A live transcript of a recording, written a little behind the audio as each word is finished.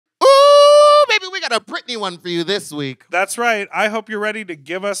got a Britney one for you this week. That's right. I hope you're ready to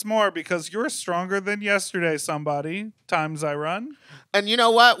give us more because you're stronger than yesterday, somebody. Times I run. And you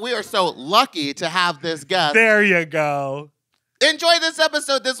know what? We are so lucky to have this guest. There you go. Enjoy this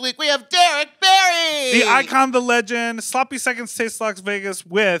episode this week. We have Derrick Barry. The icon, the legend, Sloppy Seconds Taste Locks Vegas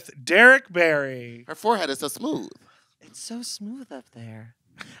with Derrick Barry. Her forehead is so smooth. It's so smooth up there.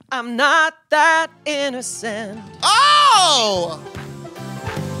 I'm not that innocent. Oh!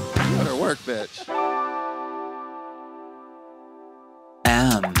 Better work, bitch.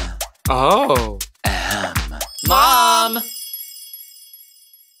 Oh. Mom!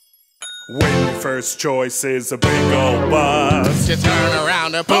 When your first choice is a big old bus, You turn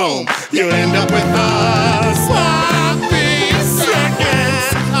around and boom, you end up with a sloppy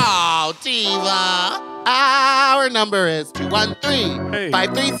seconds. Oh, diva. Our number is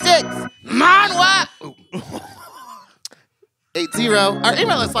 213-536. Manwa. 80. Our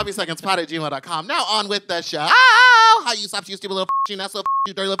email is sloppysecondspod@gmail.com. Now on with the show. How you slops, you stupid little you not so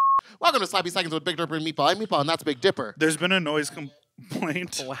you dirty little Welcome to Sloppy Seconds with Big Dipper and Meatball. I'm Meatball, and that's Big Dipper. there's been a noise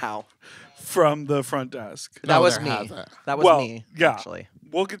complaint Wow. from the front desk. That was there me. hasn't. That was Well, me, yeah. actually.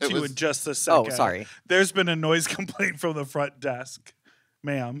 We'll get to It you was- in just a second. Oh, sorry. There's been a noise complaint from the front desk.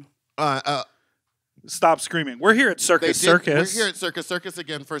 Ma'am, They stop screaming. We're here at Circus did- Circus. We're here at Circus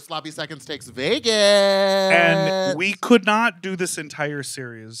again for Sloppy Seconds Takes Vegas. And we could not do this entire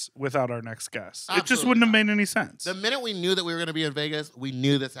series without our next guest. It just Absolutely wouldn't have not. made any sense. The minute we knew that we were going to be in Vegas, we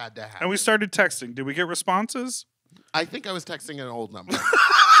knew this had to happen. And we started texting. Did we get responses? I think I was texting an old number.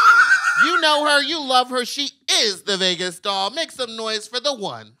 You know her. You love her. She is the Vegas doll. Make some noise for the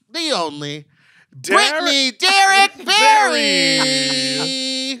one, the only, Brittany Derrick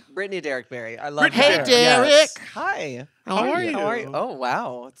Barry. Brittany Derrick Barry. I love Brittany Hey, that. Derrick. Yes. Hi. How are you? How are you? Oh,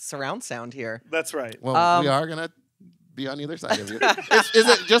 wow. It's surround sound here. That's right. Well, we are going to be on either side of you. Is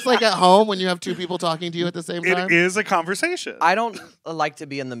it just like at home when you have two people talking to you at the same time? It is a conversation. I don't like to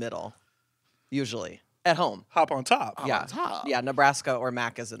be in the middle, usually. At home. Hop on top. Yeah. on top. Yeah, Nebraska or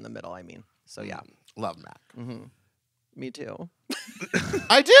Mac is in the middle, I mean. So, yeah. Love Mac. Me too.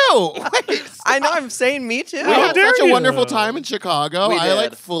 I do. Wait, I know, I'm saying me too. we had dare such a you. wonderful time in Chicago. We I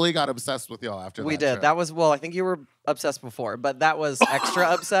like did. fully got obsessed with y'all after We that did. trip. That was, well, I think you were obsessed before, but that was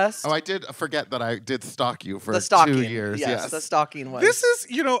extra obsessed. Oh, I did forget that I did stalk you for The stalking. 2 years. Yes, the stalking was. This is,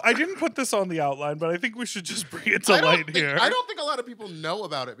 I didn't put this on the outline, but I think we should just bring it to I light don't here. think a lot of people know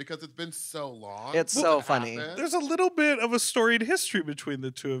about it because it's been so long. It's since so it funny. happened. There's a little bit of a storied history between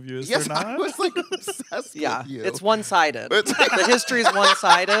the two of you, is Yes, there not? I was like obsessed Yeah, with you. it's one-sided. It's- The history's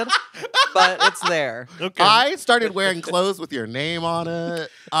one-sided, but it's there. Okay. I started wearing clothes with your name on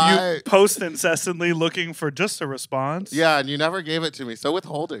it. You post incessantly looking for just a response. Yeah, and you never gave it to me. So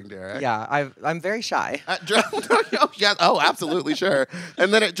withholding, Derek. Yeah, I'm very shy. At absolutely, sure.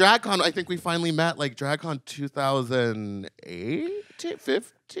 And then at DragCon, I think we finally met, like DragCon 2008,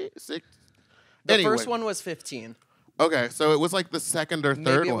 15, 6. The Anyway. first one was 15. Okay, so it was like the second or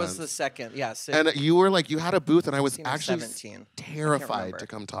third Maybe it one. was the second. Yes. And you were like, you had a booth, and I was 16 or actually 17. terrified remember. to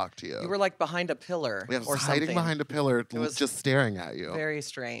come talk to you. You were like behind a pillar I was or hiding something. behind a pillar, was just staring at you. Very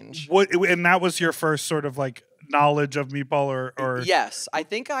strange. And that was your first sort of like knowledge of Meatball or Yes, I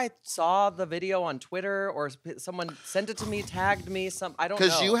think I saw the video on Twitter or someone sent it to me, tagged me. I don't know.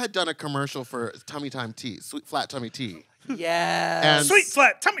 Because you had done a commercial for Tummy Time Tea, Sweet Flat Tummy Tea. Yes. And- Sweet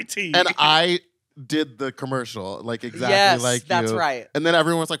Flat Tummy Tea. And I did the commercial, like exactly Yes, like you. that's right. And then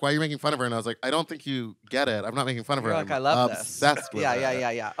everyone was like, why are you making fun of her? And I was like, I don't think you get it. I'm not making fun of her. You're like, I'm I love this. obsessed with it.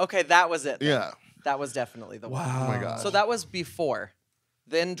 Yeah. Okay, that was it. then. Yeah. That was definitely the one. Wow. Oh my gosh. So that was before.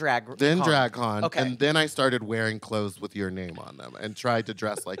 Then drag. Then con. DragCon, Okay. and then I started wearing clothes with your name on them and tried to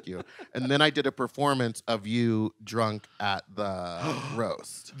dress like you. And then I did a performance of you drunk at the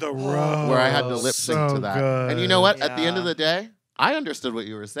roast, the roast. where I had to lip sync So to that. good. And you know what? At the end of Yeah. the day, I understood what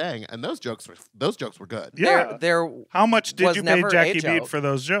you were saying, and those jokes were good. Yeah. There How much did was you pay never a Jackie Beat joke. for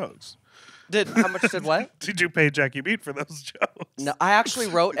those jokes? how much did what? Did you pay Jackie Beat for those jokes? No, I actually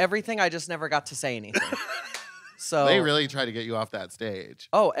wrote everything. I just never got to say anything. So They really tried to get you off that stage.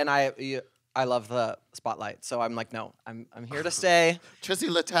 Oh, and I love the spotlight. So I'm like, no, I'm here to stay. Trissy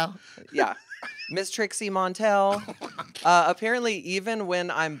Littell. Yeah. Miss Trixie Montel. Apparently, even when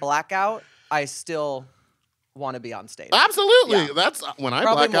I'm blackout, I still want to be on stage. Absolutely. Yeah. That's when I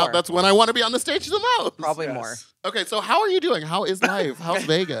Probably black out. more. That's when I want to be on the stage the most. Probably Yes. more. Okay, so how are you doing? How is life? How's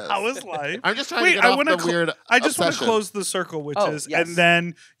Vegas? How is life? I'm just trying Wait, to get off wanna the weird I just want to obsession. close the circle, which Oh, is, yes. and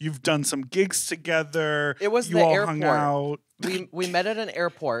then you've done some gigs together. It was you the all hung airport. out. We met at an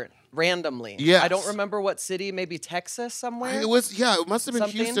airport randomly. Yes. I don't remember what city, maybe Texas somewhere. It was, it must have been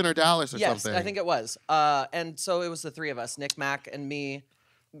Something? Houston or Dallas or Yes, something. I think it was. And so it was the three of us, Nick, Mac, and me.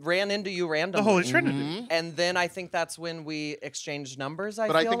 ran into you randomly. The Holy Trinity. And then I think that's when we exchanged numbers.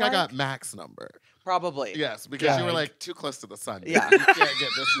 But I think I got Mac's number. Probably. Yes, because you were like too close to the sun. Yeah. You can't get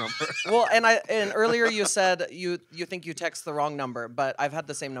this number. Well, and earlier you said you think you text the wrong number, but I've had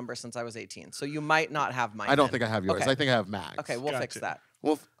the same number since I was 18, so you might not have mine. I don't think I have yours. Okay. I think I have Mac's. Okay, we'll fix that.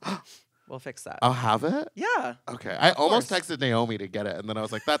 Well, We'll fix that. I'll have it. Yeah. Okay. I almost texted Naomi to get it, and then I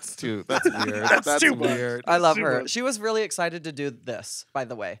was like, "That's weird. That's too much. weird." I love Too her. much. She was really excited to do this, by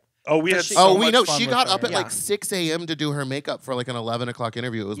the way. Oh, we had Does she- so we much know fun she with got her. up at Yeah. like 6 a.m. to do her makeup for like an 11 o'clock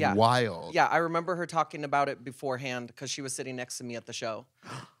interview. It was Yeah. wild. Yeah, I remember her talking about it beforehand because she was sitting next to me at the show,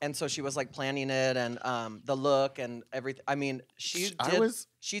 and so she was like planning it and the look and everything. I mean, she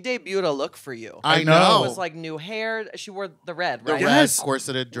debuted a look for you. I It know. was like new hair. She wore the red, The right? red Yes.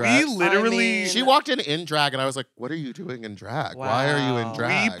 corseted dress. We literally... I mean- She walked in drag, and I was like, "What are you doing in drag? Why are you in Wow.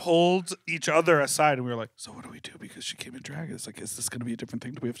 drag?" We pulled each other aside and we were like, so what do we do? Because she came in drag. It's like, is this going to be a different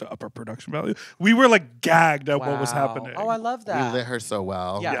thing? Do we have to up our production value? We were like gagged at what was Wow. happening. Oh, I love We that. lit her so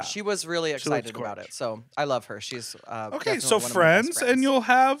well. Yeah, Yeah. she was really She looked excited about gorgeous. it. So I love her. She's Okay, definitely so one of my best friends, and you'll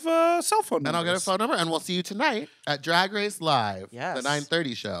have cell phone numbers. And I'll get a phone number, and we'll see you tonight at Drag Race Live, Yes. the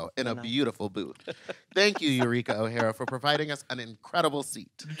 9:30 show, in a beautiful booth. Thank you, Eureka O'Hara, for providing us an incredible seat.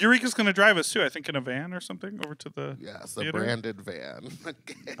 Eureka's going to drive us too, I think in a van or something over to the Yes, a theater. branded van.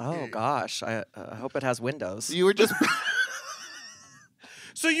 Oh gosh, I hope it has windows. You were just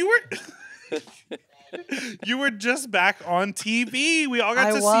So you were you were just back on TV. We all got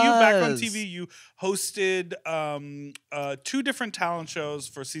I to see you back on was. TV. You hosted 2 different talent shows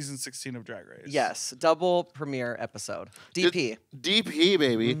for season 16 of Drag Race. Yes, double premiere episode. DP. DP,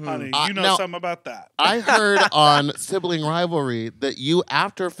 baby. Honey, you know now, something about that. I heard on Sibling Rivalry that you,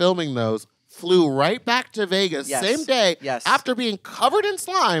 after filming those, flew right back to Vegas Yes. same day Yes. after being covered in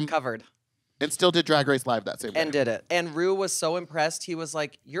slime Covered. and still did Drag Race Live that same day. And did it. And Rue was so impressed. He was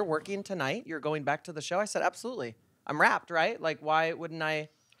like, "You're working tonight? You're going back to the show?" I said, "Absolutely. I'm wrapped, right? Like, why wouldn't I?"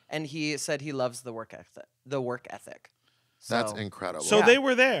 And he said he loves the work ethic. That's So- incredible. So Yeah. they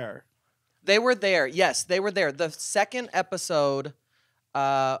were there. They were there. Yes, they were there. The second episode,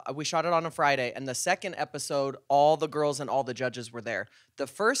 we shot it on a Friday, and the second episode, all the girls and all the judges were there. The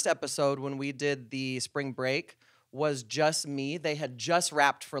first episode, when we did the spring break, was just me. They had just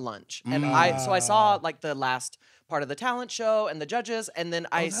wrapped for lunch, and so I saw like the last part of the talent show and the judges, and then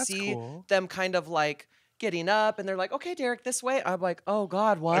I that's see cool. them kind of like getting up, and they're like, "Okay, Derrick, this way." I'm like, "Oh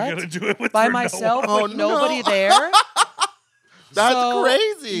God, what? I gotta do it with By for no myself one. with Oh, no. nobody there?" That's So,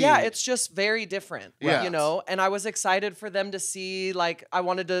 crazy. Yeah, it's just very different, Yes. you know? And I was excited for them to see, like, I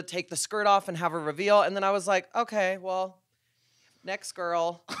wanted to take the skirt off and have a reveal. And then I was like, okay, well, next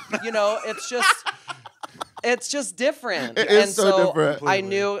girl. You know, it's just different. It is and so different. I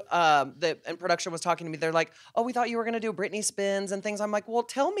knew that, and production was talking to me. They're like, "Oh, we thought you were going to do Britney spins and things." I'm like, well,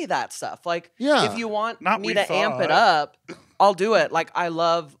 tell me that stuff. Like, Yeah. if you want Not me we to amp it thought. up, I'll do it. Like,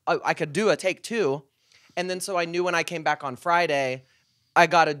 I could do a take 2. And then so I knew when I came back on Friday, I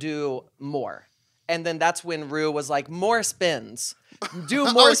got to do more. And then that's when Rue was like, more spins. Do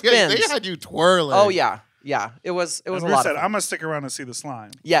more Oh, yeah, spins. they had you twirling. Oh, yeah. Yeah. It was a And lot Rue of said, fun. I'm gonna stick around and see the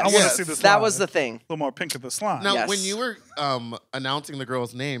slime. Yes. I want to Yes. see the slime. That was the thing. A little more pink of the slime. Now, Yes. when you were announcing the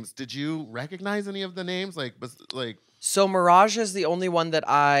girls' names, did you recognize any of the names? Like, So Mirage is the only one that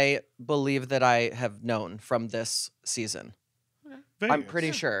I believe that I have known from this season. Vegas. I'm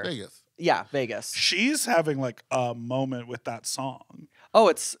pretty sure. Vegas. Yeah, Vegas. She's having like a moment with that song. Oh,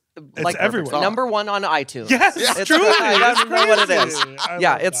 it's like everywhere. number 1 on iTunes. Yes, It's truly. I don't It's know what it crazy. is. I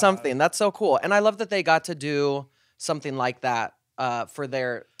Yeah, love it's that. something. That's so cool. And I love that they got to do something like that for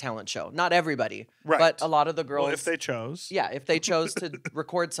their talent show. Not everybody, Right. but a lot of the girls. Well, if they chose. Yeah, if they chose to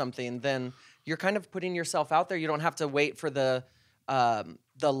record something, then you're kind of putting yourself out there. You don't have to wait for the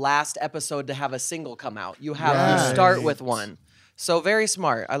last episode to have a single come out. You start with one. So very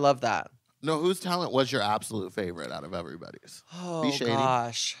smart. I love that. No, whose talent was your absolute favorite out of everybody's? Oh Be shady.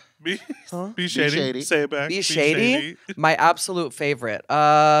 gosh. Be, Huh? be shady. shady. Say it back. Be shady? My absolute favorite.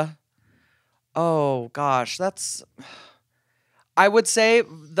 Oh gosh, that's. I would say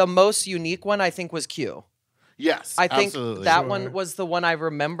the most unique one I think was Q. Yes, I think absolutely. that Sure. one was the one I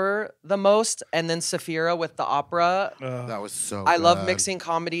remember the most, and then Saphira with the opera. That was so I love good. mixing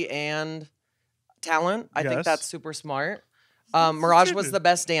comedy and talent. I think Yes. that's super smart. Mirage was the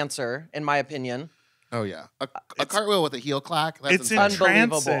best dancer, in my opinion. Oh, yeah. A cartwheel with a heel clack. That's It's insane.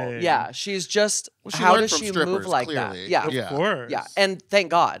 Unbelievable. Entrancing. Yeah, she's just. Well, she how learned does from she strippers, move like clearly. that? Yeah, Of Yeah. course. yeah, and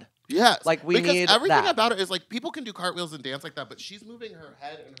thank God. Yes. Like, we because need everything that. about it is like people can do cartwheels and dance like that, but she's moving her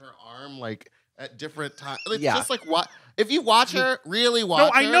head and her arm like at different times. It's Yeah. just like what if you watch her, really watch No,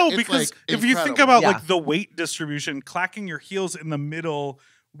 her. I know it's, because like, if you think incredible. about Yeah. like the weight distribution, clacking your heels in the middle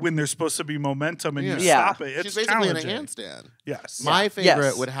when there's supposed to be momentum and you Yeah. stop it. It's She's basically in a challenging. handstand. Yes. My favorite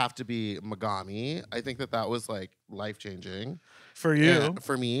Yes. would have to be Megami. I think that was like life changing For you.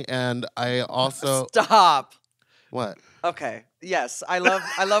 for me, and I also Stop. what? Okay. Yes, I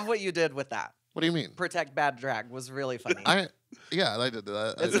love what you did with that. What do you mean? Protect bad drag was really funny. I did do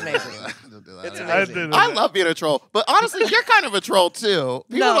that. It's amazing. It's I amazing. did I love being a troll, but honestly, you're kind of a troll too.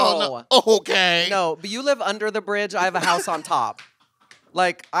 People don't know. Okay. No, but you live under the bridge. I have a house on top.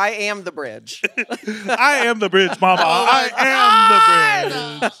 Like, I am the bridge. I am the bridge, Mama. I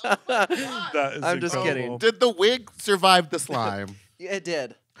am the bridge. That is I'm just incredible. kidding. Did the wig survive the slime? It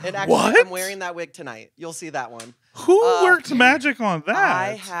did. And actually, What? I'm wearing that wig tonight. You'll see that one. Who worked magic on that?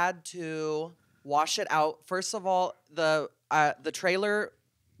 I had to wash it out. First of all, the trailer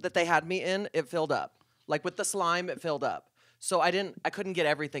that they had me in, it filled up. Like with the slime, it filled up. So I couldn't get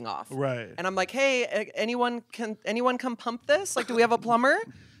everything off. Right. And I'm like, hey, anyone come pump this? Like, do we have a plumber?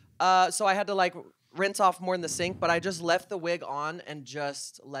 So I had to like rinse off more in the sink, but I just left the wig on and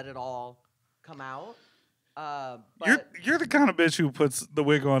just let it all come out. But You're the kind of bitch who puts the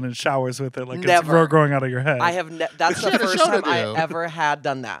wig on and showers with it like Never. it's growing out of your head. I have that's the She had a first show to time I do. ever had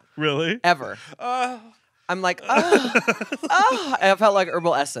done that. Really? Ever. I'm like, I felt like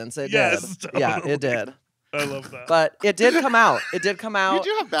herbal essence. It Yes, did. Yeah, totally. it did. I love that. But it did come out. It did come out.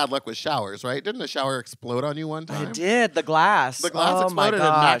 You do have bad luck with showers, right? Didn't a shower explode on you one time? It did. The glass. The glass oh my exploded and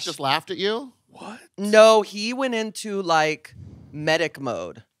Matt gosh. just laughed at you? What? No, he went into like medic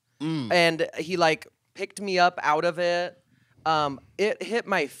mode. Mm. And he like picked me up out of it. It hit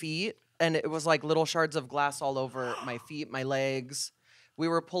my feet and it was like little shards of glass all over my feet, my legs. We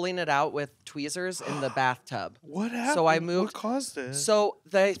were pulling it out with tweezers in the bathtub. What happened? So I moved. What caused it? So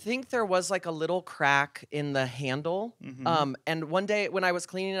I think there was like a little crack in the handle. And one day when I was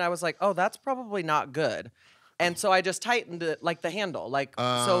cleaning it, I was like, oh, that's probably not good. And so I just tightened it like the handle, like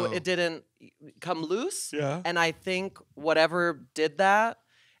so Oh. it didn't come loose. Yeah. And I think whatever did that,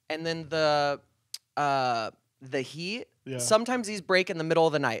 and then the heat. Yeah. Sometimes these break in the middle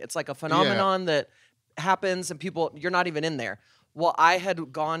of the night. It's like a phenomenon that happens, and you're not even in there. Well, I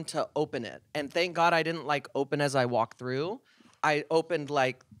had gone to open it, and thank God I didn't like open as I walked through. I opened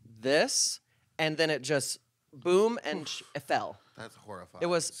like this, and then it just boom and it fell. That's horrifying. It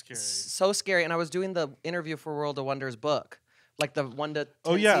was Scary. so scary, and I was doing the interview for World of Wonders book, like the 1 to 10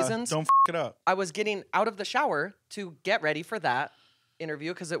 oh yeah. seasons. Don't it up. I was getting out of the shower to get ready for that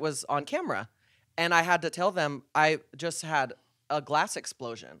interview because it was on camera, and I had to tell them I just had a glass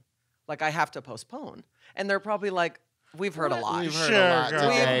explosion. Like I have to postpone, and they're probably like, "We've heard a lot. We've heard Sure, a lot girl.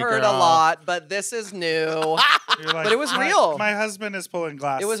 today, We've heard girl. a lot, but this is new." You're like, But it was real. My husband is pulling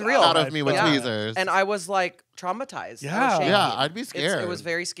glass It was real. Out of me with Yeah. tweezers. And I was like traumatized. I was Yeah. shaking. Yeah, I'd be It scared. was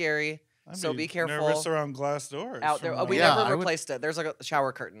very scary. I'd So be careful Nervous around glass doors. out there. from Oh, we that. Yeah, I never would- replaced it. There's like a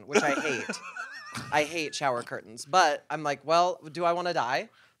shower curtain, which I hate. I hate shower curtains. But I'm like, well, do I want to die?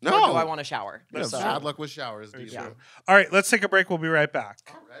 Or No. do I want to shower? Yeah, So- bad luck with showers, dude. Yeah. All right, let's take a break. We'll be right back.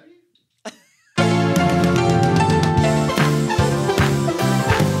 Already?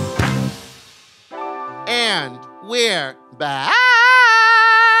 And we're back.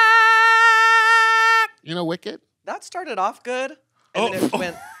 You know Wicked? That started off good, and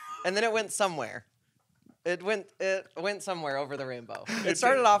then it went somewhere. It went somewhere over the rainbow. It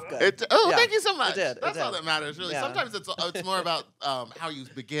started off good. Yeah, Thank you so much. It did. That's all did. that matters, really. Yeah. Sometimes it's more about how you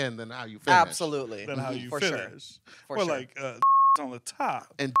begin than how you finish. Absolutely. Than how you For finish. sure. For Or sure. like on the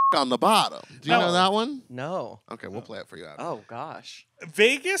top. And on the bottom. Do you No. know that one? No. Okay, we'll play it for you. Adam. Oh gosh.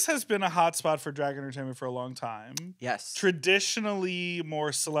 Vegas has been a hot spot for drag entertainment for a long time. Yes. Traditionally,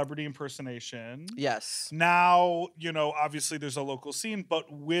 more celebrity impersonation. Yes. Now, obviously there's a local scene, but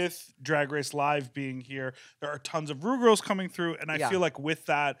with Drag Race Live being here, there are tons of Rue Girls coming through, and I Yeah. feel like with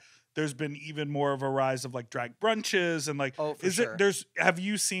that, there's been even more of a rise of like drag brunches and like. Oh, for sure. Have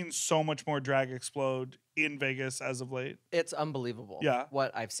you seen so much more drag explode in Vegas as of late? It's unbelievable. Yeah.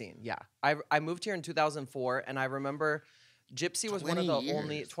 What I've seen. Yeah. I moved here in 2004, and I remember Gypsy was one of the 20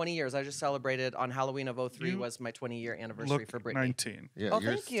 only years. 20 years. I just celebrated on Halloween of 03 You was my 20-year anniversary Look for Britney. 19. Yeah, Oh,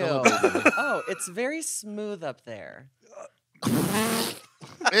 you're thank you. still a baby. Oh, it's very smooth up there.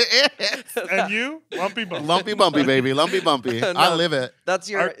 And you? Lumpy bump. Lumpy bumpy, baby. Lumpy bumpy. I No. live it. That's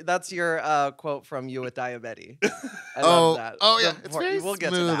your quote from You with Diabetes. I love that. Oh yeah, The it's por- very we'll get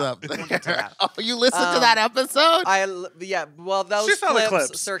to smooth that. up there. We'll get to that. Oh, you listened to that episode? Yeah. Well, those She saw the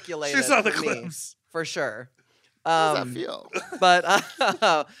clips. circulated. She saw the for me, clips. for sure. How does that feel?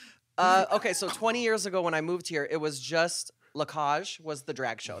 But okay, so 20 years ago when I moved here, it was just Lacage was the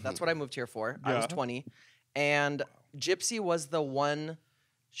drag show. That's what I moved here for. I was Yeah. 20, and Gypsy was the one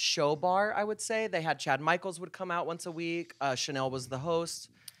show bar. I would say they had Chad Michaels would come out once a week. Chanel was the host.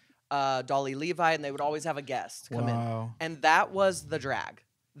 Dolly Levi, and they would always have a guest come Wow. in. And that was the drag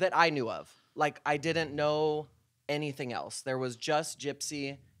that I knew of. Like, I didn't know anything else. There was just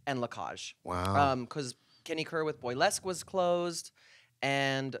Gypsy and Lacage. Wow. Because Kenny Kerr with Boylesque was closed,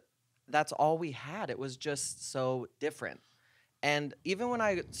 and that's all we had. It was just so different. And even when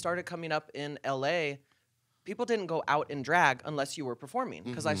I started coming up in LA, people didn't go out in drag unless you were performing.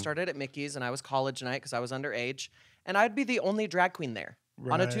 Because I started at Mickey's, and I was college night because I was underage. And I'd be the only drag queen there.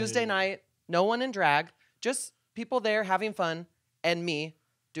 On a Tuesday night, no one in drag, just people there having fun, and me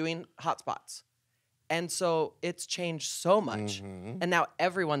doing hot spots. And so it's changed so much. And now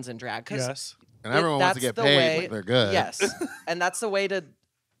everyone's in drag. Yes. And everyone wants to get paid like they're good. Yes. And that's the way to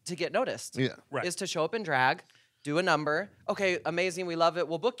get noticed. Yeah. Right. Is to show up in drag, do a number. Okay, amazing, we love it,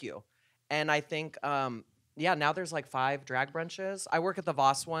 we'll book you. And I think, now there's like 5 drag brunches. I work at the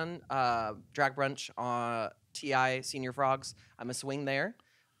Voss one, drag brunch on TI Senior Frogs. I'm a swing there.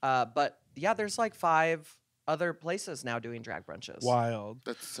 But yeah, there's like 5 other places now doing drag brunches. Wild.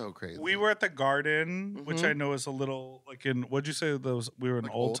 That's so crazy. We were at the Garden, which I know is a little like in, what'd you say those? We were in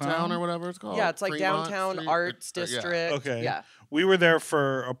like Old Town or whatever it's called. Yeah, it's like Fremont downtown Street? arts Yeah. district. Okay. Yeah. We were there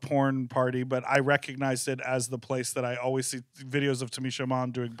for a porn party, but I recognized it as the place that I always see videos of Tamisha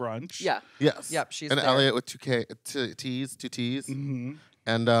Mon doing brunch. Yeah. Yes. Yep, she's and there. Elliot with 2 T's. Mm-hmm.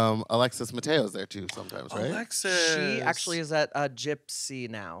 And Alexis Mateo's there too sometimes, right? Alexis. She actually is at Gypsy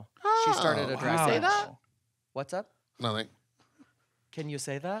now. She started a drag Wow. Say brunch. that? What's up? Nothing. Can you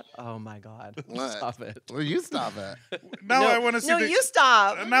say that? Oh my God. What? Stop it. Well, you stop it. Now I want to see No, the, you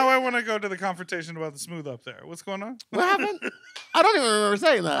stop. Now I want to go to the confrontation about the smooth up there. What's going on? What happened? I don't even remember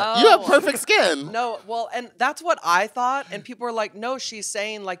saying that. You have Oh. perfect skin. No, well, and that's what I thought. And people were like, no, she's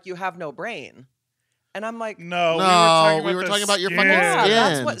saying like you have no brain. And I'm like, No, we were talking about your fucking yeah, skin.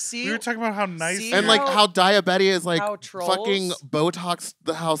 that's what, see? We were talking about how nice. See? you And are. like How- how Diabetti is like how fucking trolls- Botox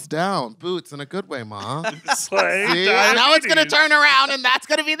the house down. Boots in a good way, Ma. It's like See? Now it's gonna diabetes. turn around and that's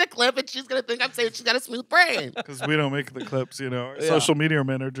gonna be the clip and she's gonna think I'm saying she's got a smooth brain. Because we don't make the clips, you know. Our Yeah. social media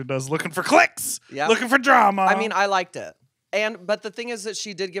manager does, looking for clicks, Yeah. looking for drama. I mean, I liked it. But the thing is that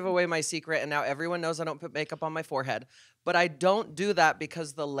she did give away my secret, and now everyone knows I don't put makeup on my forehead. But I don't do that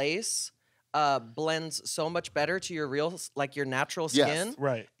because the lace blends so much better to your like your natural Yes. skin,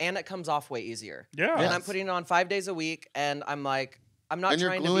 right. and it comes off way easier. Yeah. And Yes. I'm putting it on 5 days a week, and I'm like, I'm not And you're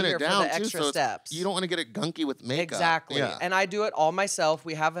trying to be gluing here it for down the too, extra so steps. you don't want to get it gunky with makeup. Exactly. Yeah. And I do it all myself.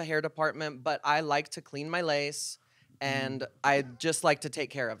 We have a hair department, but I like to clean my lace, and I just like to take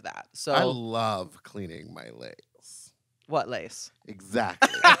care of that. So I love cleaning my lace. what lace? Exactly.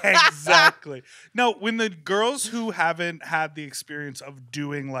 Exactly. No, when the girls who haven't had the experience of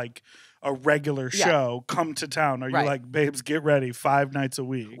doing like a regular Yeah. show come to town, are you Right. like, babes, get ready 5 nights a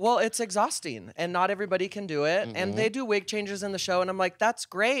week? Well, it's exhausting, and not everybody can do it. And they do wig changes in the show, and I'm like, that's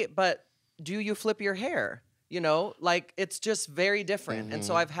great, but do you flip your hair? You know, like it's just very different. And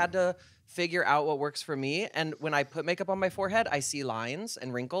so I've had to figure out what works for me. And when I put makeup on my forehead, I see lines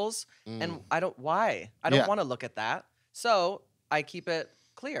and wrinkles, and I don't Yeah. want to look at that. So I keep it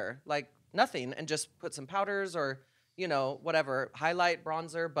clear, like nothing, and just put some powders or whatever, highlight,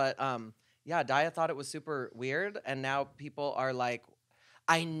 bronzer. But yeah, Daya thought it was super weird, and now people are like,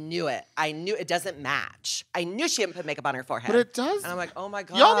 I knew it. I knew it doesn't match. I knew she didn't put makeup on her forehead. But it does. And I'm like, oh my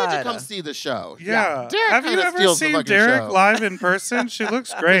God. Y'all need to come see the show. yeah. Derek Have you kinda ever steals the seen fucking Derek show. live in person? She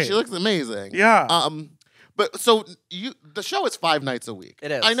looks great. She looks amazing. Yeah. But so the show is 5 nights a week.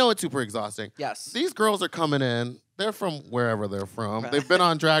 It is. I know it's super exhausting. Yes. These girls are coming in. They're from wherever they're from. Right. They've been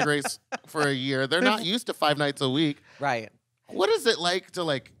on Drag Race for a year. They're not used to 5 nights a week. Right. What is it like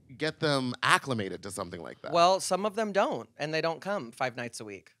to get them acclimated to something like that? Well, some of them don't, and they don't come 5 nights a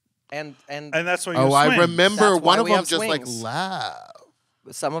week. And and that's why you I swing. remember That's one why of we them have just swings. left.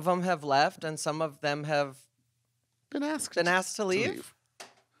 some of them have left, and some of them have Been asked. been asked to leave.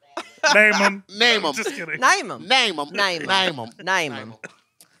 Name them. Name 'em. Just kidding. Name them. Name them. Name 'em. Name them. Name them.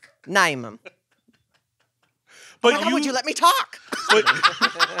 Name them. But How would you let me talk?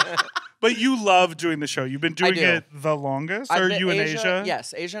 But you love doing the show. You've been doing do. it the longest? I've Or been- you in Asia?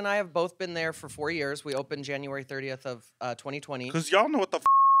 Yes, Asia and I have both been there for 4 years. We opened January 30th of 2020. Because y'all know what the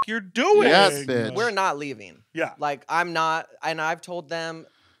you're doing. Yes, bitch. We're not leaving. Yeah. Like, I'm not, and I've told them,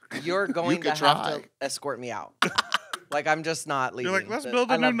 you're going to could have try. to escort me out. Like, I'm just not leaving. You're like, let's But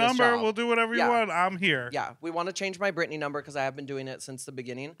build I a new love this number. job. We'll do whatever you Yeah. want. I'm here. Yeah, we want to change my Britney number because I have been doing it since the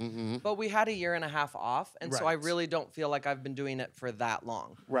beginning. Mm-hmm. But we had a year and a half off, and so I Right. really don't feel like I've been doing it for that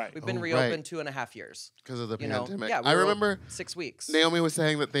long. Right. We've been Oh, reopened right. 2.5 years. Because of the You know, pandemic. yeah, we I were remember 6 weeks. Naomi was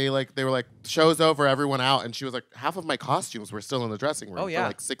saying that they were like, show's over, everyone out, and she was like, half of my costumes were still in the dressing room Oh, yeah. for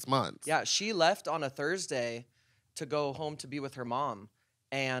like 6 months. Yeah, she left on a Thursday to go home to be with her mom.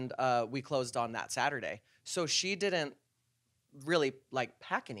 and we closed on that Saturday. So she didn't really like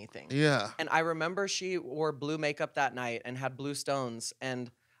pack anything. Yeah. And I remember she wore blue makeup that night and had blue stones.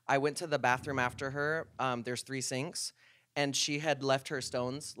 And I went to the bathroom after her. There's 3 sinks, and she had left her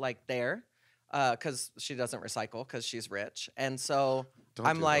stones like there, because she doesn't recycle because she's rich. And so Don't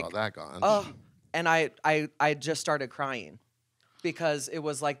I'm do like, all that gone. oh, and I just started crying because it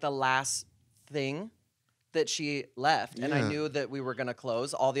was like the last thing that she left, and I Yeah. knew that we were gonna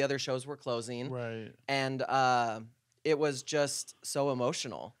close. All the other shows were closing, Right. and it was just so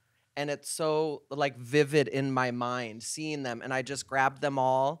emotional, and it's so like vivid in my mind seeing them, and I just grabbed them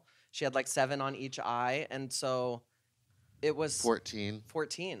all. She had like 7 on each eye, and so it was 14.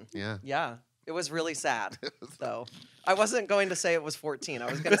 14. Yeah. Yeah, it was really sad though. I wasn't going to say it was 14. I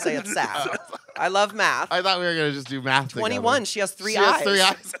was going to say it's sad. I love math. I thought we were going to just do math 21. together. She has 3 She eyes. has 3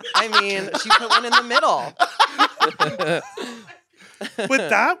 eyes. I mean, she put one in the middle. But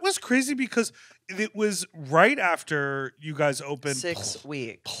that was crazy because it was right after you guys opened. 6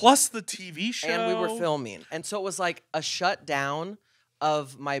 weeks. Plus the TV show. And we were filming. And so it was like a shutdown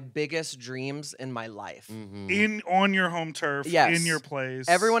of my biggest dreams in my life. on your home turf, Yes. in your place.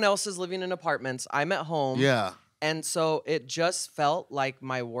 Everyone else is living in apartments. I'm at home. Yeah. And so it just felt like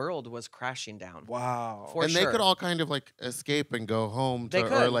my world was crashing down. Wow. For And sure. they could all kind of like escape and go home They or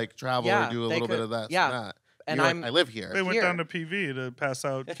could. like travel Yeah, or do a they little bit could. of that. Yeah. That. And You're I'm- like, I live here. They went Here. down to PV to pass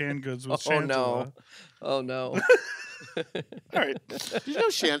out canned goods with Oh Shangela. no. Oh no. All right. Did you know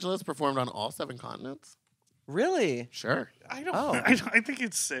Shangela's performed on all 7 continents? Really? Sure. I don't. Oh. I think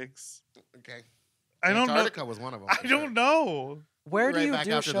it's 6. Okay. I don't know. Antarctica was one of them. I don't know. Where Be right do you back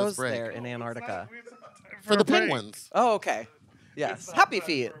do after this shows break. there in Antarctica? For the a break. penguins. Oh, okay. Yes. Happy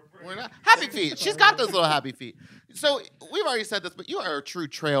feet. We're not happy feet. She's got those little happy feet. So we've already said this, but you are a true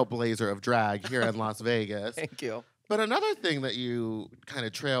trailblazer of drag here in Las Vegas. Thank you. But another thing that you kind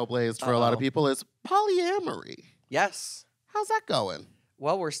of trailblazed for a lot of Uh-oh. people is polyamory. Yes. How's that going?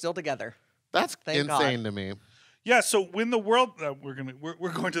 Well, we're still together. That's Thank God. insane to me. Yeah, so when the world we're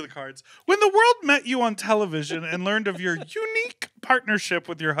going to the cards. When the world met you on television and learned of your unique partnership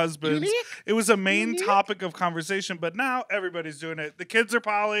with your husband, Unique? it was a main Unique? topic of conversation. But now everybody's doing it. The kids are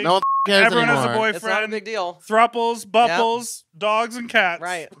poly. No one cares Everyone has a anymore. boyfriend. It's not a big deal. Thruples, bupples, dogs, and cats.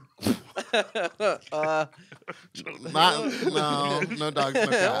 Right. No dogs, no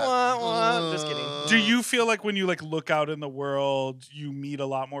cats. Wah, wah. Just kidding. Do you feel like when you like look out in the world, you meet a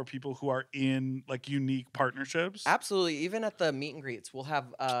lot more people who are in like unique partnerships? Absolutely. Even at the meet and greets, we'll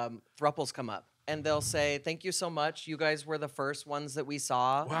have thruples come up and they'll say, "Thank you so much. You guys were the first ones that we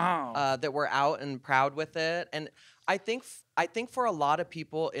saw. Wow. That were out and proud with it." And I think for a lot of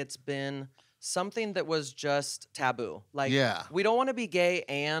people, it's been something that was just taboo. Like, Yeah. we don't want to be gay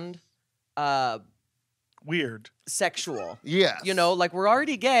and Weird. sexual. Yes. You know, like we're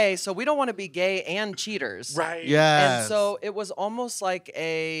already gay, so we don't want to be gay and cheaters. Right. Yes. And so it was almost like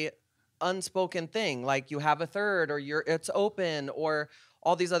a unspoken thing, like you have a third, or it's open, or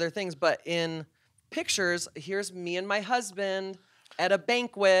all these other things. But in pictures, here's me and my husband at a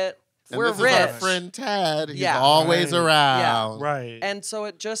banquet. And We're this rich. is our friend Ted. He's Yeah. always Right. around. Right. And so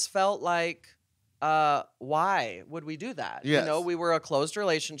it just felt like, why would we do that? Yes. You know, we were a closed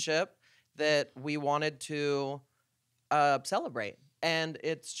relationship that we wanted to celebrate. And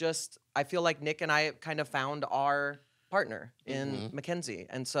it's just, I feel like Nick and I kind of found our partner in Mackenzie.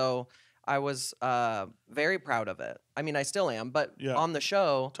 And so I was very proud of it. I mean, I still am, but Yeah. on the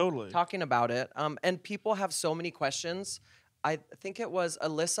show, Totally. talking about it. And people have so many questions. I think it was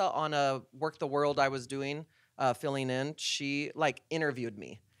Alyssa on a Work the World I was doing, filling in. She like interviewed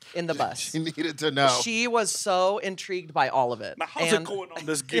me in the bus. She needed to know. She was so intrigued by all of it. Now, how's it And- going on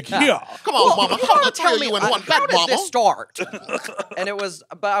this gig Yeah. here? Come on, mama. You How gotta the three of you in one how bed, did mama? this start? And it was,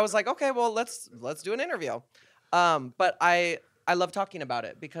 but I was like, okay, well, let's do an interview. But I love talking about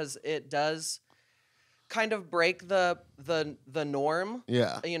it because it does kind of break the norm.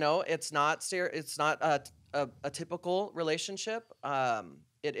 Yeah. You know, it's not a typical relationship.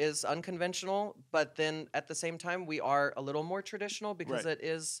 It is unconventional, but then at the same time, we are a little more traditional because Right. it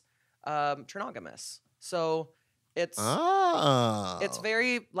is trinogomous. So it's Oh. it's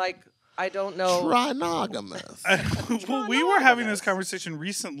very like, I don't know. Trinogamous. Well, we were having this conversation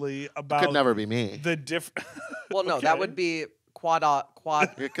recently about Could never be me. the different. Well, no, that Okay. would be quad.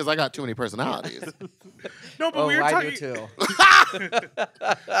 Because I got too many personalities. No, but Oh, we were I talking. do too.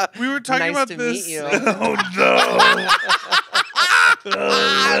 We were talking Nice about to this. meet you. Oh no!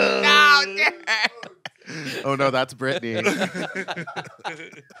 Oh no, that's Brittany.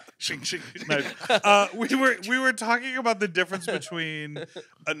 Shing, shing. No. We were talking about the difference between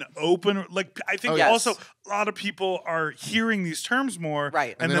an open, like I think Yes. also lot of people are hearing these terms more,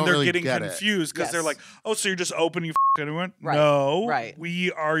 Right. And they then don't they're really getting get it. confused because they're Yes. like, "Oh, so you're just open? You anyone?" Right. No, Right.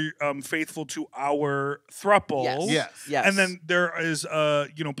 we are faithful to our throuple. Yes. Yes. Yes. And then there is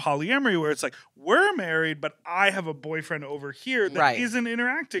polyamory where it's like we're married, but I have a boyfriend over here that Right. not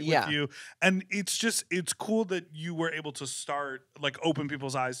interacting Yeah. with you, and it's cool that you were able to start like open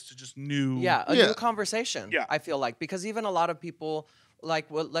people's eyes to just new. a Yeah. new conversation. Yeah. I feel like, because even a lot of people, like,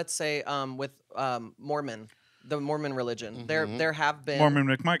 well, let's say with Mormon, the Mormon religion, there have been Mormon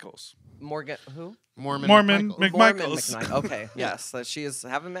McMichaels. Morgan who Mormon Mormon McMichaels. Mormon McMichaels. McKnight. Okay, yes, she is.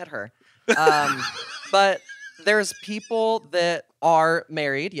 Haven't met her, but there's people that are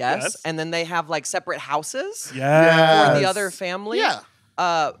married, Yes. and then they have like separate houses Yeah. for the other family. Yeah.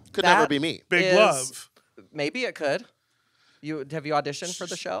 Could never that be me. Big is- love. Maybe it could. Have you auditioned for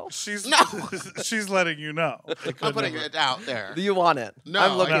the show? She's No. she's letting you know. It I'm could putting never- it out there. Do you want it? No,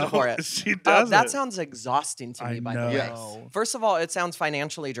 I'm looking No, for it. She does. That sounds exhausting to me, by the way. Yes. First of all, it sounds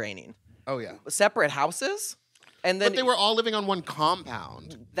financially draining. Oh yeah. Separate houses, and then But they were all living on one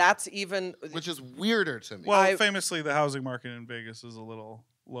compound, that's even which is weirder to me. Well, famously, the housing market in Vegas is a little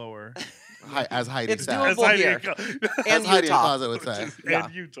lower. As Heidi It's said. doable. As Heidi here. and and Heidi Utah. Closet would say. Yeah.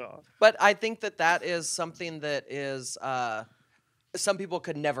 Utah. But I think that is something that is some people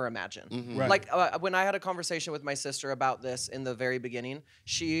could never imagine. Mm-hmm. Right. Like when I had a conversation with my sister about this in the very beginning,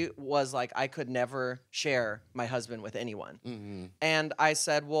 she was like, I could never share my husband with anyone. Mm-hmm. And I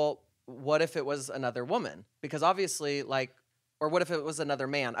said, well, what if it was another woman? Because obviously, like, or what if it was another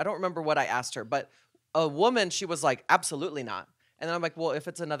man? I don't remember what I asked her, but a woman, she was like, absolutely not. And then I'm like, well, if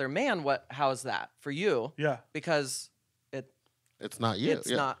it's another man, how is that for you? Yeah. Because It's not you. it's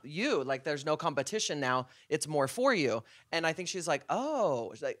not you. Like, there's no competition now. It's more for you. And I think she's like,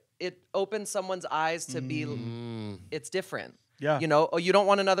 oh, like it opens someone's eyes to be, it's different. Yeah. You know, you don't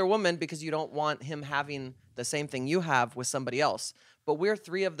want another woman because you don't want him having the same thing you have with somebody else. But we're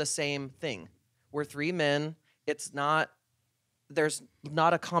three of the same thing. We're three men. There's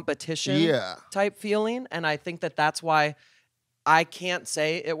not a competition type feeling. And I think that's why I can't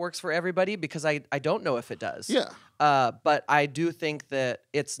say it works for everybody, because I don't know if it does. Yeah. But I do think that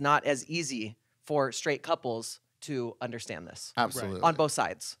it's not as easy for straight couples to understand this Absolutely. on both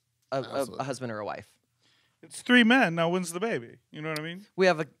sides, a Absolutely. husband or a wife. It's three men. Now, when's the baby? You know what I mean? We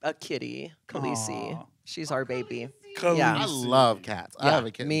have a kitty, Khaleesi. Aw. She's our baby. Khaleesi. Yeah. I love cats. I Yeah, have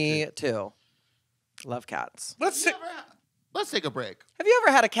a kitten. me too. Love cats. Let's say, Let's take a break. Have you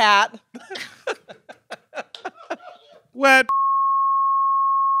ever had a cat? wet.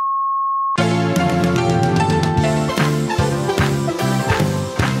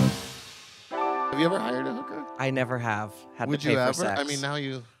 Have you ever hired a hooker? I never have had Would to pay you for ever? sex. I mean, now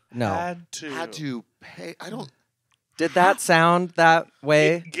you no. Had to pay. I don't. Did that sound that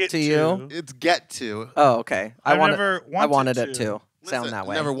way Get to you? It's get to. Oh, okay. I I've wanted, never I wanted wanted it to. to sound Listen, that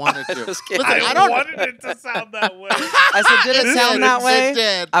way. Never wanted to. Just kidding. Listen, I, I don't. wanted it to sound that way. I said, did it sound that way? It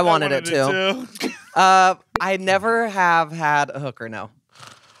did. I wanted it to. too. I never have had a hooker. No.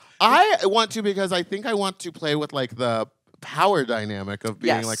 I want to because I think I want to play with like the power dynamic of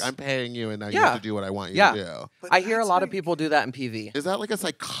being Yes. like I'm paying you and now you Yeah. have to do what I want you Yeah. to do. But I hear a that's lot of like- people do that in PV. Is that like a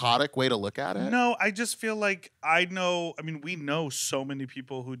psychotic way to look at it? No, I just feel like I mean, we know so many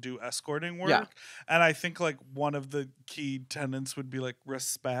people who do escorting work. Yeah. And I think like one of the key tenets would be like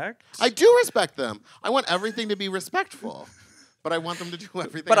respect. I do respect them. I want everything to be respectful. But I want them to do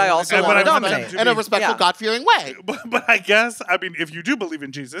everything. But I want also them want to dominate. in a respectful, Yeah. God-fearing way. But I guess, I mean, if you do believe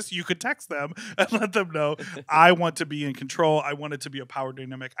in Jesus, you could text them and let them know, I want to be in control. I want it to be a power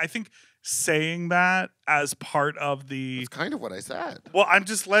dynamic. I think saying that as part of the. It's kind of what I said. Well, I'm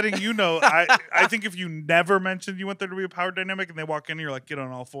just letting you know. I think if you never mentioned you want there to be a power dynamic and they walk in and you're like, get on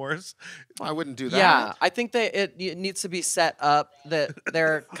all fours. Well, I wouldn't do that. Yeah, I think that it needs to be set up that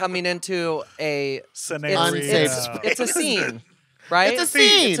they're coming into a Scenario. Unsafe it's a scene, right? It's a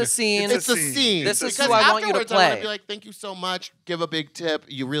scene. It's a scene. It's a scene. This is Because who I want you to afterwards, I want play. to be like, thank you so much. Give a big tip.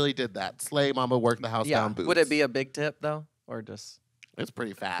 You really did that. Slay, mama, work the house Yeah. down boots. Would it be a big tip though, or just? It's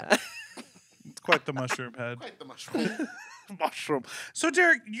pretty fat. It's quite the mushroom head. Quite the mushroom. Mushroom. So,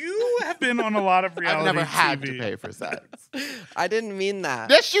 Derrick, you have been on a lot of reality I've never had TV. to pay for sex. I didn't mean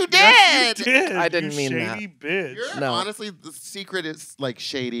that. Yes, you did. Yes, you did. I didn't you mean that. shady bitch. You're No. honestly, the secret is like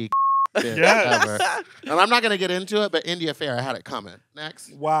shady bitch Yes. ever. And I'm not going to get into it, but India Fair, I had it coming.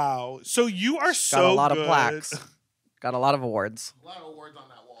 Next. Wow. So you are so Got a lot good. of plaques. Got a lot of awards. A lot of awards on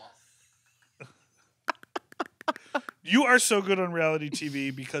that wall. You are so good on reality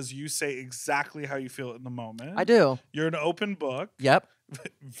TV because you say exactly how you feel in the moment. I do. You're an open book. Yep.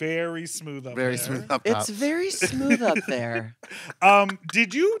 Very smooth up Very there. smooth up top. It's very smooth up there.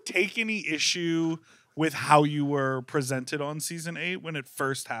 Did you take any issue with how you were presented on season 8 when it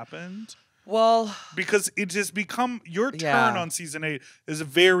first happened? Well, Because it has become your turn Yeah. on season 8 is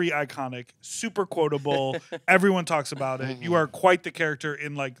very iconic, super quotable. Everyone talks about it. You are quite the character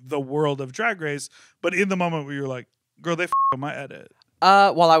in like the world of Drag Race. But in the moment where you're like, girl, they on my edit.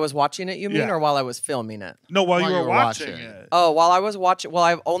 while I was watching it, you mean, Yeah. or while I was filming it? No, while While you you were were watching watching. it. Oh, while I was watching. Well,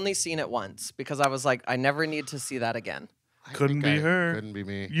 I've only seen it once because I was like, I never need to see that again. I Couldn't think be her. Couldn't be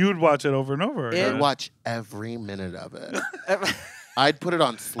me. You'd watch it over and over It- again. I'd watch every minute of it. I'd put it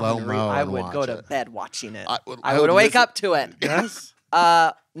on slow mo. I and would watch go to it. bed watching it. I I would would wake listen- up to it. Yes.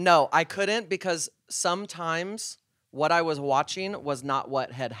 No, I couldn't because sometimes what I was watching was not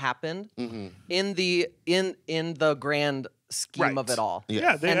what had happened Mhm. in the grand scheme of Right. it all. Yeah.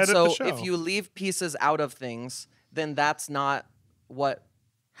 Yeah, they And edit so the show. if you leave pieces out of things, then that's not what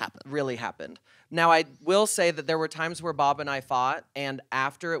Happened. really happened. Now, I will say that there were times where Bob and I fought, and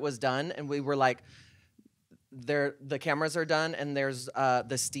after it was done, and we were like, the cameras are done, and there's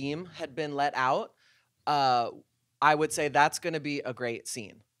the steam had been let out. I would say that's going to be a great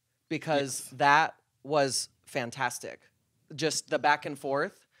scene because that was fantastic. Just the back and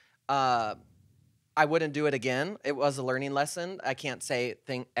forth. I wouldn't do it again. It was a learning lesson. I can't say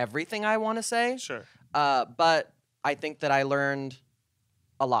everything I want to say. Sure. But I think that I learned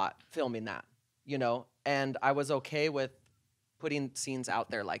a lot filming that, and I was okay with putting scenes out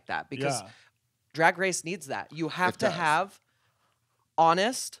there like that because Yeah. Drag Race needs that. You have It to does. have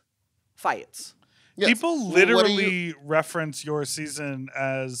honest fights. Yes. People What do literally you- reference your season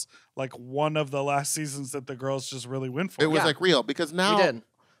as like one of the last seasons that the girls just really went for. It was Yeah. like real because now We did.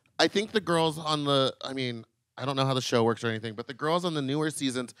 I think the girls on I don't know how the show works or anything, but the girls on the newer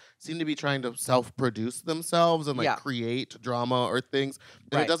seasons seem to be trying to self-produce themselves and like Yeah. create drama or things.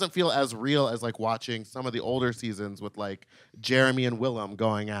 And Right. it doesn't feel as real as like watching some of the older seasons with like Jeremy and Willem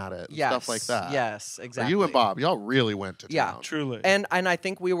going at it and Yes. stuff like that. Yes, Or exactly. you and Bob, y'all really went to Yeah. town. Truly. And I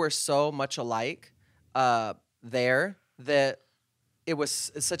think we were so much alike there that it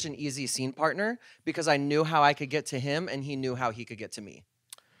was such an easy scene partner because I knew how I could get to him and he knew how he could get to me.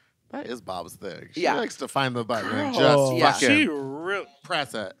 That is Bob's thing. She Yeah. likes to find the button and Girl, just Yeah. fucking she real,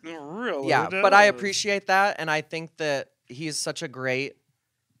 press it. really Yeah, but I does. appreciate that, and I think that he's such a great.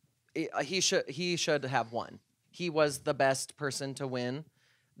 He should have won. He was the best person to win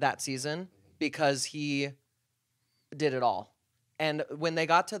that season because he did it all. And when they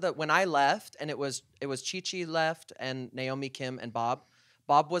got to when I left, and it was Chi-Chi left and Naomi, Kim, and Bob.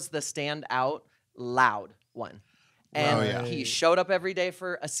 Bob was the standout, loud one, and Oh, yeah. he showed up every day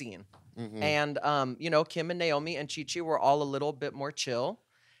for a scene. Mhm. And Kim and Naomi and Chi-Chi were all a little bit more chill,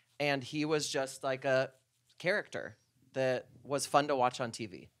 and he was just like a character that was fun to watch on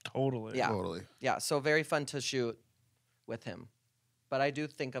TV. Totally. Yeah. Totally. Yeah, so very fun to shoot with him. But I do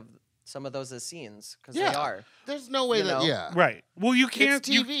think of some of those as scenes because Yeah. they are. There's no way You that know? Yeah. Right. Well, you can't. It's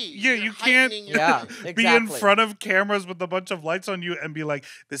TV. You You're can't. heightening your- Yeah, Be in exactly. front of cameras with a bunch of lights on you and be like,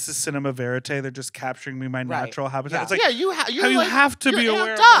 "This is cinema verite. They're just capturing me my Right. natural habitat." Yeah. It's like yeah, you have to be you're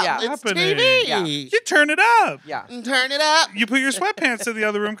aware amped of up. what's Yeah. It's happening. TV. Yeah. you turn it up. Yeah, Turn it up. You put your sweatpants in the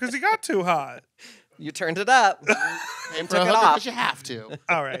other room because you got too hot. you turned it up. And took it but off. you have to.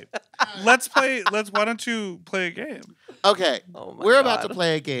 All right. Let's play. Why don't you play a game? Okay, Oh my we're about to God.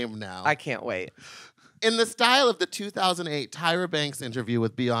 play a game now. I can't wait. In the style of the 2008 Tyra Banks interview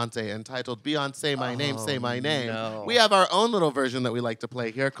with Beyonce entitled Beyonce My Name, Say My Name, no. we have our own little version that we like to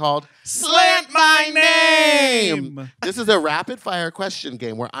play here called Slant My Name. This is a rapid fire question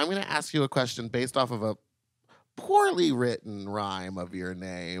game where I'm going to ask you a question based off of a poorly written rhyme of your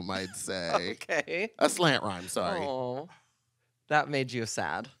name, I'd say. Okay. A slant rhyme, sorry. Oh, that made you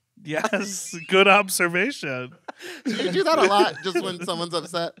sad. Yes. Good observation. Do you do that a lot just when someone's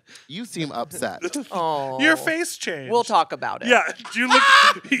upset? You seem upset. Oh, Your face changed. We'll talk about it. Yeah, you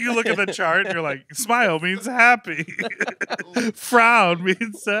look at the chart and you're like, smile means happy. Frown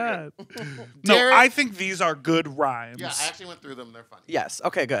means sad. No, Derrick- I think these are good rhymes. Yeah, I actually went through them. They're funny. Yes.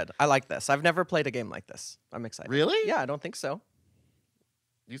 Okay. Good. I like this. I've never played a game like this. I'm excited. Really? Yeah. I don't think so.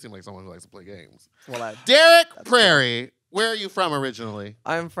 You seem like someone who likes to play games. Well, Derrick Prairie, where are you from originally?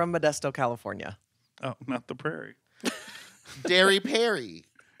 I'm from Modesto, California. Oh, not the prairie. Derry Perry.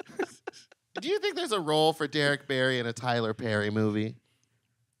 Do you think there's a role for Derrick Barry in a Tyler Perry movie?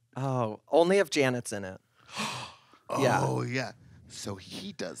 Oh, only if Janet's in it. Yeah. Oh, yeah. So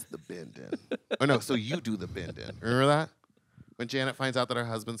he does the bending. Or no, so you do the bending. Remember that? When Janet finds out that her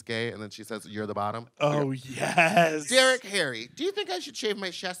husband's gay and then she says, you're the bottom? Oh, yes. Derrick Harry, do you think I should shave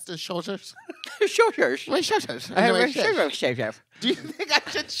my chest and shoulders? Shoulders. My shoulders. I have My a chest. shave. Do you think I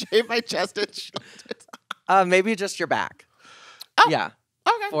should shave my chest and shoulders? Maybe just your back. Oh. Yeah.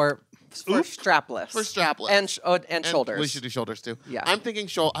 Okay. For For strapless. For strapless. And shoulders. We should do shoulders too. Yeah. I'm thinking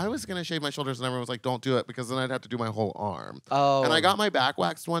I was gonna shave my shoulders, and everyone was like, "Don't do it," because then I'd have to do my whole arm. Oh. And I got my back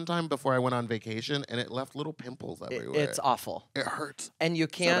waxed one time before I went on vacation, and it left little pimples everywhere. It's awful. It hurts. And you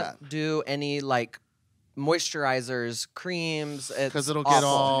can't do any like moisturizers, creams. Because it'll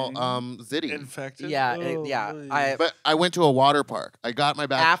awful. get all zitty. Infected. Yeah, Oh, yeah. boy. But I went to a water park. I got my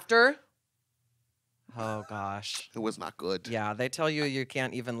back. After. Oh gosh. It was not good. Yeah, they tell you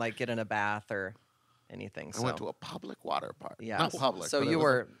can't even like get in a bath or anything. So. I went to a public water park. Yeah. Not public. So but you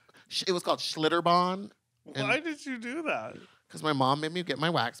were. It was called Schlitterbahn. Why did you do that? Because my mom made me get my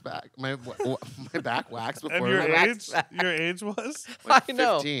wax back, my back waxed before. And your I age? Your age was? like I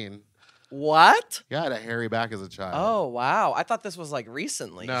know. 15. What? Yeah, I had a hairy back as a child. Oh wow! I thought this was like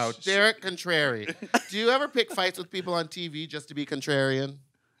recently. No, Derek Contrary. Do you ever pick fights with people on TV just to be contrarian?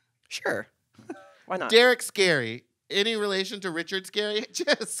 Sure. Why not? Derek Scary. Any relation to Richard Scary?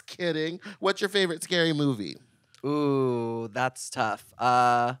 Just kidding. What's your favorite scary movie? Ooh, that's tough.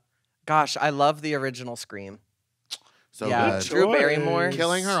 Gosh, I love the original Scream. So yeah, good. Drew Barrymore.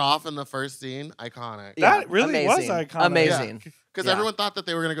 Killing her off in the first scene, iconic. That really was amazing. iconic. Amazing. Because Yeah. everyone thought that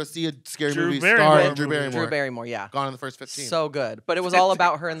they were going to go see a scary Drew movie Barrymore starring Drew movie. Barrymore. Drew Barrymore, yeah. Gone in the first 15. So good. But it was all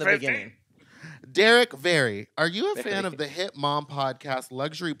about her in the 15. beginning. Derrick Barry, are you a fan Very. of the hit mom podcast,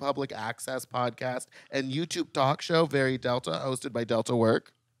 luxury public access podcast, and YouTube talk show Very Delta, hosted by Delta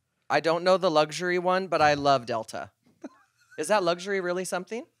Work? I don't know the luxury one, but I love Delta. Is that luxury really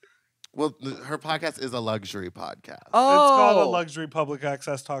something? Well, her podcast is a luxury podcast. Oh. It's called a luxury public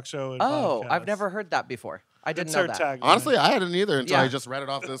access talk show. And Oh, I've podcast. never heard that before. I didn't It's know our that. tagline. Honestly, I hadn't either until Yeah. I just read it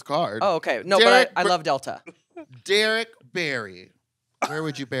off this card. Oh, okay. No, Derrick but I love Delta. Derrick Barry. Where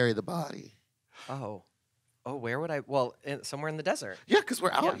would you bury the body? Oh. Oh, where would I? Well, somewhere in the desert. Yeah, because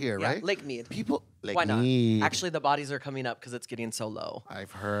we're out Yeah, here, yeah. right? Lake Mead. People, like Why not? me. Actually, the bodies are coming up because it's getting so low.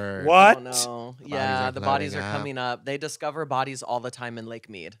 I've heard. What? Oh, no. bodies Yeah, are the bodies are floating up. coming up. They discover bodies all the time in Lake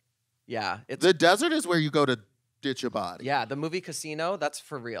Mead. Yeah, it's The desert is where you go to ditch a body. yeah. The movie Casino, that's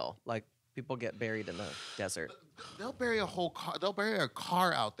for real. Like people get buried in the desert. They'll bury a whole car. They'll bury a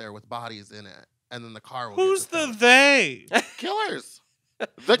car out there with bodies in it, and then the car will. Who's get the they? killers?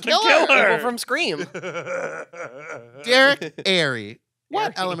 The killer. killer. People from Scream. Derrick Airy. What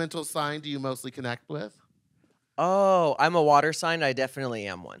Airy. elemental sign do you mostly connect with? Oh, I'm a water sign. I definitely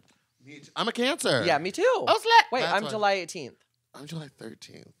am one. I'm a Cancer. Yeah, me too. Oh, slut. Wait, That's I'm why- July 18th. I'm July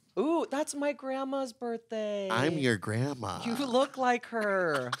 13th. Ooh, that's my grandma's birthday. I'm your grandma. You look like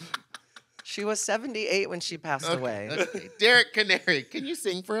her. She was 78 when she passed away. Okay. Derek Canary, can you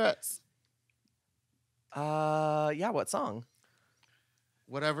sing for us? Yeah, what song?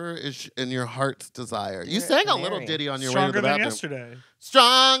 Whatever is in your heart's desire. You Derek sang a little Canary. ditty on your way to Stronger the than bathroom. yesterday.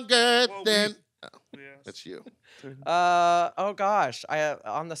 Stronger Well, than. Yes. It's you. Oh gosh, I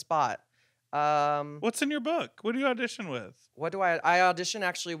on the spot. What's in your book? What do you audition with? What do I audition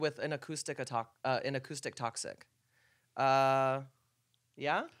actually with an acoustic toxic.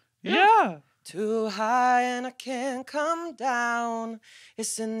 Yeah? Yeah. Too high and I can't come down.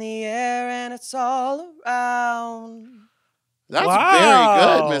 It's in the air and it's all around. That's Wow.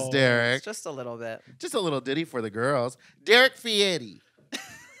 very good, Miss Derek. It's just a little bit. Just a little ditty for the girls. Derek Fieri.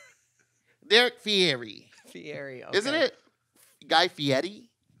 Derek Fieri. Fieri. Okay. Isn't it Guy Fieri?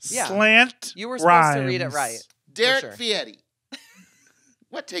 Yeah. Slant. You were supposed to read it rhymes. right. Derek sure. Fieri.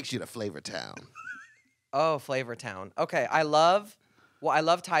 What takes you to Flavortown? Oh, Flavor Town. Okay, I love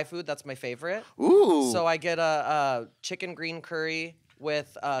Thai food. That's my favorite. Ooh. So I get a chicken green curry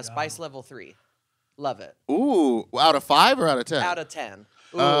with spice level 3. Love it. Ooh. Out of 5 or out of 10? Out of 10.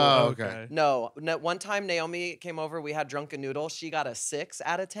 Ooh. Oh, okay. No, one time Naomi came over. We had drunken noodle. She got a 6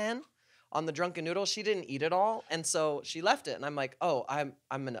 out of 10 on the drunken noodle. She didn't eat it all, and so she left it. And I'm like, oh, I'm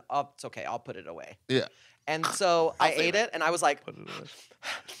gonna. Oh, it's okay. I'll put it away. Yeah. And so I ate it, and I was like, Put it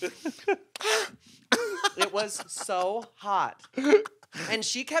away. it was so hot. And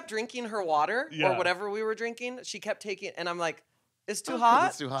she kept drinking her water Yeah. or whatever we were drinking. She kept taking, and I'm like, it's too Oh, hot.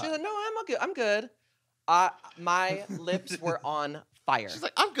 it's too hot. She's like, no, I'm good. My lips were on fire. She's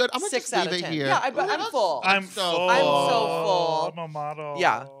like, I'm good. I'm going to 6 just out leave of it 10. here. Yeah, I'm full. I'm so full. I'm so full. I'm a model.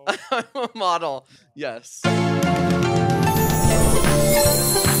 Yeah, I'm a model. Yes.